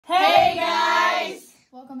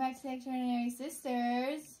back to the Extraordinary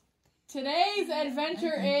Sisters. Today's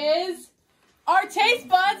adventure is our taste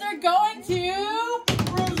buds are going to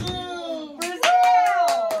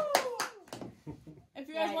Brazil. If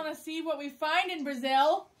you guys want to see what we find in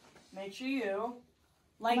Brazil, make sure you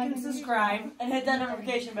like and subscribe and hit that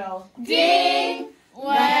notification bell. Ding!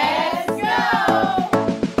 Let's go!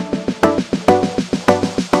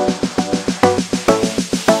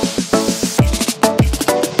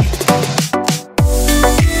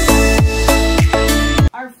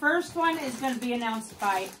 Our first one is going to be announced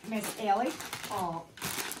by Miss Allie. Oh.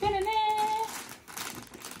 Wait,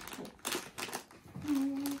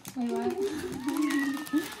 what?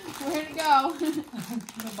 Where'd it go?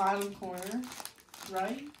 The bottom corner,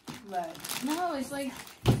 right leg. No, it's like...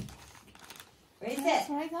 What is That's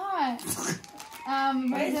it? what I thought.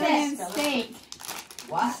 What is Brazilian this? steak.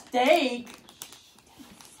 What? Steak.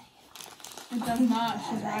 it does not.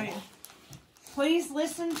 She's right. Please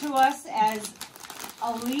listen to us as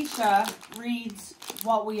Alicia reads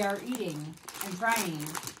what we are eating and trying.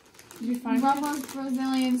 Did you find it? Ruffles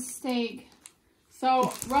Brazilian steak.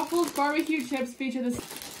 So, Ruffles barbecue chips feature the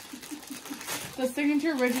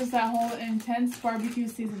signature ridges that hold intense barbecue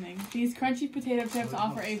seasoning. These crunchy potato chips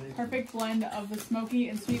offer a perfect blend of the smoky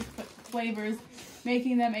and sweet flavors,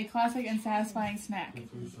 making them a classic and satisfying snack.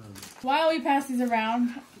 While we pass these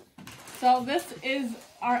around, so this is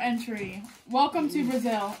our entry. Welcome to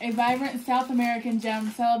Brazil, a vibrant South American gem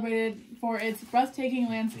celebrated for its breathtaking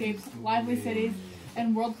landscapes, lively cities,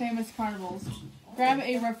 and world-famous carnivals. Grab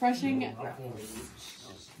a refreshing...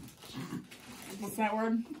 What's that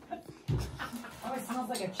word? Oh, it smells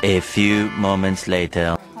like A few moments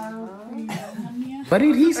later. What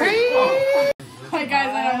did he say? Hi guys,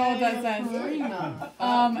 I don't know what that says.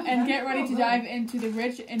 And get ready to dive into the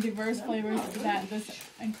rich and diverse flavors that this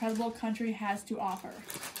incredible country has to offer.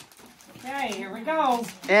 Okay, here we go.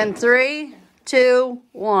 In 3, 2,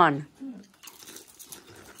 1.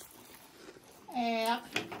 Yeah.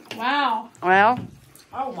 Wow. Well,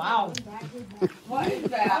 Oh, wow. What is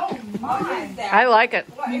that? What is that? I like it.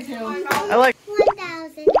 Me too. I like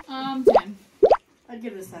 1,000. 10. I'd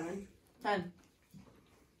give it a 7. 10.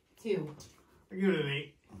 2. I give it an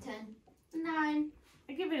 8. 10. 9.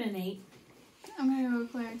 I give it an 8. I'm gonna go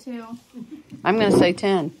with Claire too. I'm going to say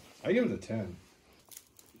 10. I give it a 10.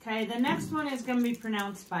 Okay, the next one is going to be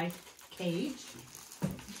pronounced by Cage.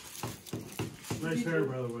 Nice hair,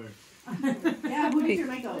 by the way. Yeah, who did your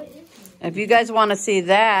makeup? If you guys want to see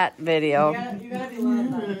that video, You gotta be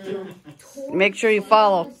loud. make sure you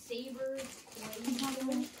follow.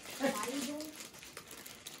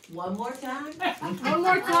 One more time? One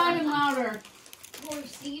more time and louder.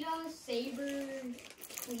 Torcida, Saber,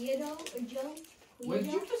 Cleado, or Joe? What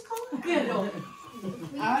did you just call it?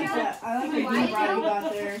 I like that. I like what you brought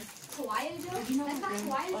about there. Kawaii Joe? That's not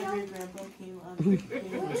Kawaii Like Joe? your grandpa came on.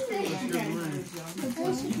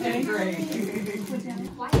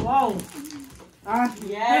 Whoa.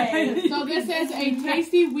 Yay. So this is a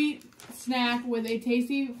tasty wheat snack with a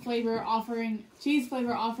tasty flavor cheese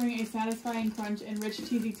flavor offering a satisfying crunch and rich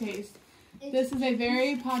cheesy taste. This is a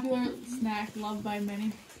very popular snack loved by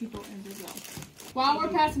many people in Brazil. While we're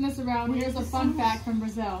passing this around, here's a fun fact from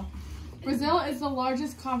Brazil. Brazil is the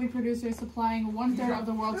largest coffee producer, supplying 1/3 of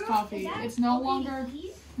the world's coffee. It's no wonder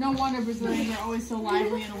Brazilians are always so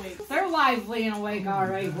lively and awake. They're lively and awake,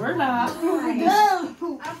 alright. We're not.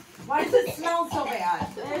 Why does it smell so bad?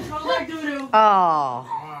 It smells like doo-doo. Oh.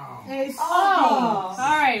 Oh.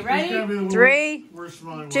 Alright, ready? 3,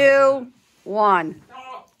 2, 1.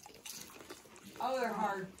 Oh, they're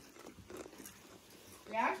hard.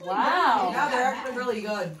 Wow. Yeah, they're actually really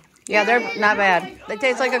good. Yeah, they're not bad. They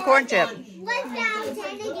taste like a corn chip.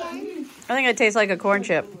 1,000 again. I think it tastes like a corn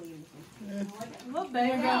chip. A little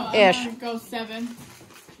bit. Ish. I'm gonna go 7.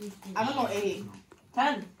 I'm gonna go 8.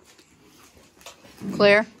 10.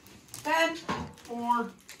 Clear? 10.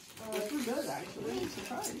 4. That's pretty good, actually. I'm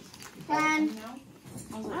surprised. 10.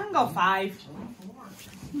 I'm gonna go 5.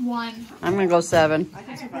 1. I'm going to go 7. I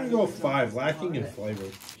can I'm surprise going to you. go 5, lacking in flavor.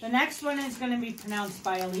 The next one is gonna be pronounced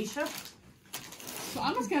by Alicia. So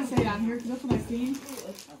I'm just gonna say it on here because that's what I've seen.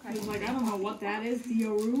 It's like, I don't know what that is.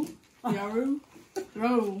 Dioru.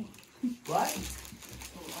 Ro. What?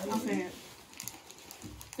 I'll say it.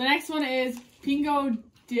 The next one is Pingo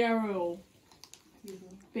Dero.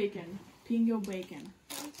 Bacon. Pingo bacon.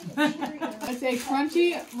 It's a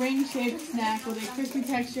crunchy, ring-shaped snack with a crispy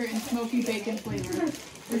texture and smoky bacon flavor.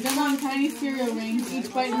 Resembling tiny cereal rings, each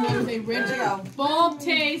bite delivers a rich, bold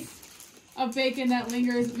taste of bacon that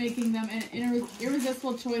lingers, making them an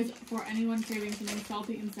irresistible choice for anyone craving something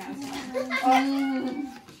salty and satisfying.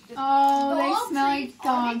 Oh, they Dog smell treats? like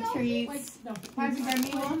dog Are they treats. The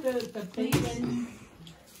bacon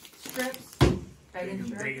strips. Bacon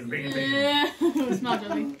strips. Yeah. Smell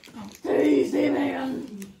jelly. Tasty, man.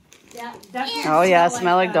 Yeah. Oh yeah,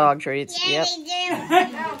 smell like dog treats. Yep.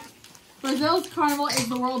 Brazil's carnival is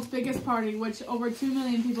the world's biggest party, which over 2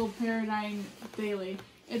 million people parodying daily.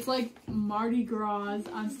 It's like Mardi Gras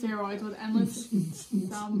on steroids with endless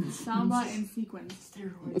samba and sequins.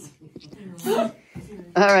 All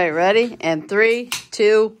right, ready? And 3,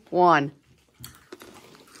 2, 1.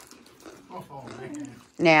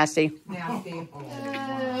 Nasty. Nasty.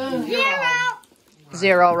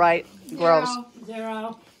 0, right? Gross.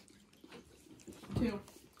 0. 2.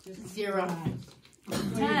 0.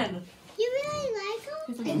 10. You really like them?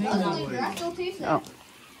 Tastes like It's a ugly, but I still taste it. Oh.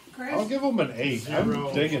 I'll give them an 8.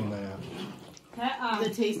 I'm digging that. The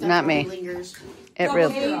taste Not me. lingers. It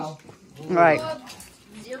really. 0. Right.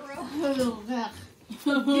 0.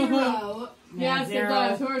 Zero. Yes, it 0.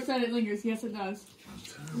 does. Whoever said it lingers. Yes, it does.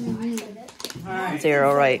 I said it. All right.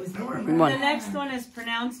 0, right? The 1. next one is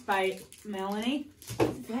pronounced by Melanie.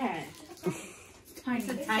 Bad. It's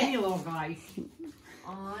a tiny little guy.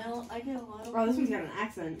 I get a lot of. Bro, this one's got an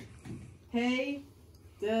accent. Hey,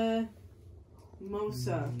 the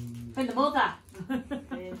Mosa. And the Mota.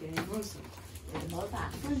 Hey, the Mosa.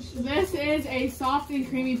 This is a soft and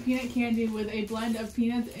creamy peanut candy with a blend of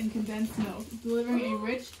peanuts and condensed milk, delivering a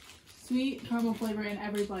rich, sweet caramel flavor in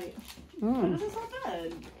every bite. Mm. This is not bad.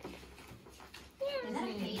 Is that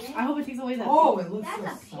a payday? I hope it takes away that. Oh, it looks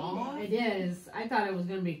That's so a soft. payday. It is. I thought it was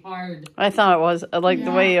gonna be hard. I thought it was. I like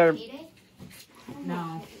the way you're. Payday?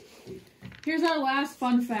 No. Here's our last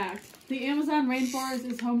fun fact. The Amazon rainforest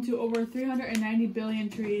is home to over 390 billion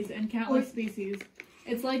trees and countless species.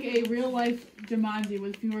 It's like a real-life Jumanji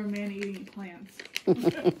with fewer man-eating plants.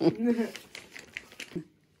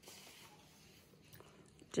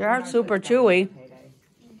 They are super chewy.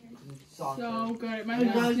 So good. My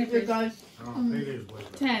It does. It does.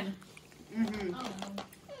 10. 10.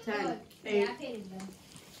 Yeah, I paid it then.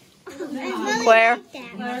 Claire? This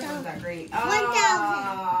one's not great. 1,000.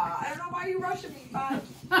 I don't know why you're rushing me, but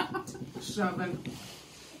 7.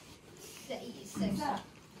 6.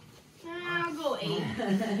 I'll go 8.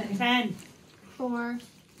 10. 4.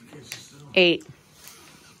 8.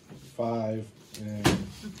 5. And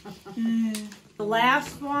The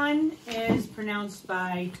last one is pronounced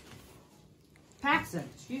by Paxton.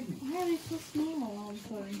 Excuse me. Why are they so small all of a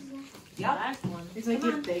sudden? Yep. Last one. It's like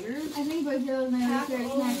get bigger. I think Brazil's my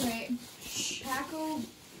favorite snack, right? Paco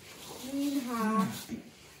Quinha.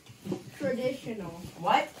 Traditional.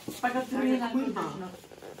 What? Paco Quinha.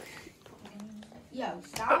 Yo,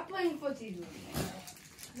 stop playing footsie with me.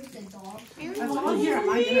 With the dog. That's all here at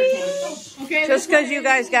my dinner table. Okay, Just because you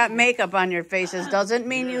guys got makeup on your faces doesn't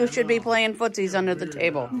mean you should be playing footsies under the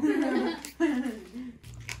table.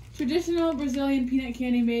 Traditional Brazilian peanut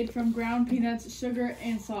candy made from ground peanuts, sugar,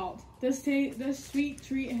 and salt. This sweet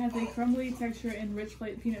treat has a crumbly texture and rich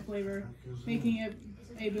peanut flavor, making it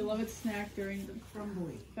a beloved snack during the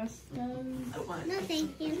festas, No,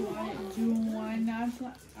 thank you. Juanas,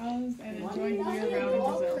 and enjoying year-round in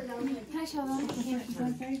Brazil. Can I show them? What's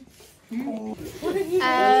that say? Ew.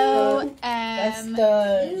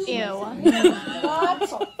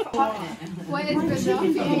 What is Brazil?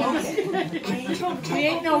 We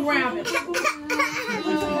ain't no rabbit.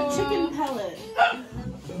 Chicken pellet.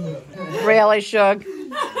 Really, Shug?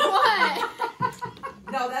 What?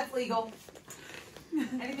 No, that's legal.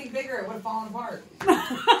 Anything bigger, it would have fallen apart.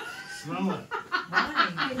 smell it.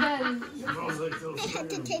 It does. Smells like those I have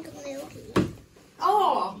to take a little.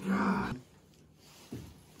 Oh!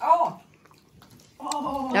 Oh!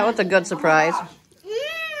 Oh! That was a good surprise.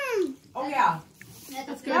 Oh, yeah.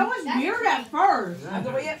 That's That was weird at first.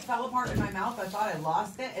 The way it fell apart in my mouth, I thought I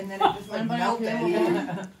lost it, and then it just like melted.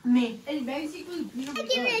 Me. It's basically I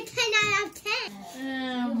give it a 10 out of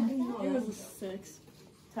 10. It was a 6.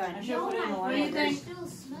 10. I should put it in the What do you line. think? still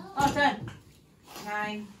smell. Oh, 10.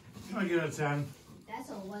 9. I give it a 10. That's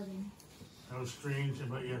a 11. That was strange,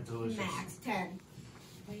 but yet delicious. Max 10.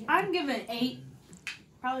 I'm giving it 8.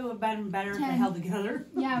 Probably would have been better if they 10. held together.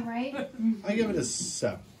 Yeah, right? I give it a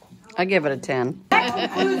 7. I give it a 10. That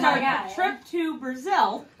concludes our trip to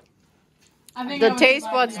Brazil. I think The taste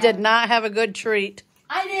buds did not have a good treat.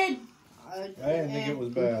 I did. I didn't think it was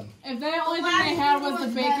bad. If the only thing they had was the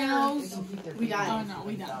bacon rolls, We died. oh no,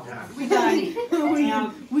 we don't. We died.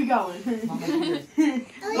 we going.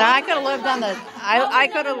 Now I could have lived on the. I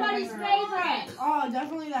could have. favorite. Oh,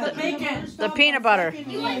 definitely that. The bacon. The peanut butter.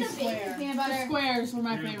 You like the bacon? Peanut The butter. squares were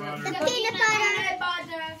my favorite. The peanut butter.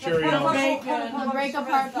 Cheerios. The break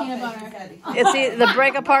apart peanut butter. It's the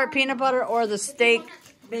break apart peanut butter or the steak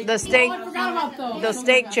The steak, Oh, I forgot about those. the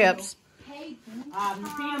steak chips.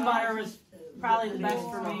 The peanut butter was probably the best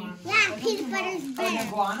for me. Yeah, peanut butter's An better.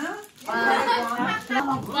 iguana?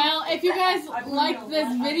 Well, if you guys liked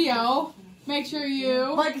this video, make sure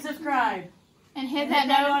you Like and subscribe. And hit that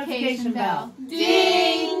notification bell.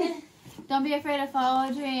 ding. Don't be afraid to follow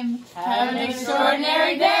a dream. Have an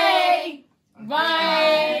extraordinary day.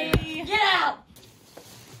 Bye. Get out!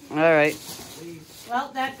 All right.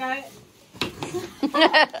 Well, that guy. Oh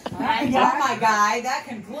my guy, that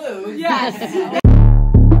concludes. Yes.